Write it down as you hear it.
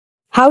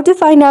How to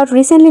find out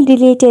recently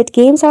deleted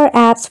games or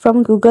apps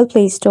from Google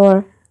Play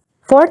Store.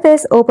 For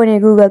this, open your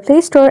Google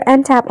Play Store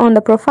and tap on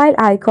the profile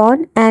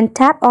icon and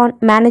tap on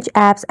Manage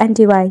Apps and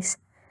Device.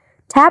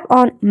 Tap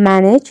on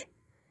Manage.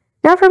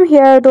 Now from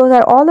here, those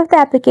are all of the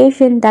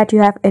applications that you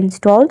have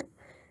installed.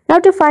 Now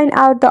to find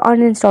out the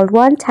uninstalled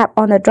one, tap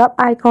on the drop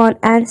icon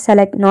and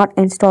select Not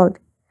Installed.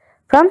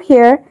 From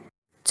here,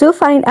 to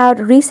find out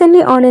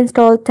recently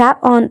uninstalled, tap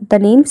on the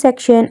name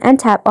section and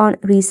tap on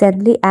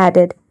Recently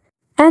Added.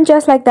 And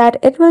just like that,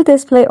 it will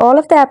display all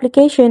of the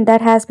application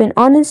that has been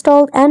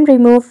uninstalled and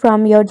removed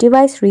from your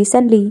device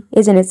recently.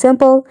 Isn't it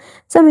simple?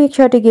 So make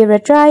sure to give it a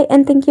try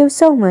and thank you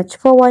so much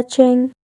for watching.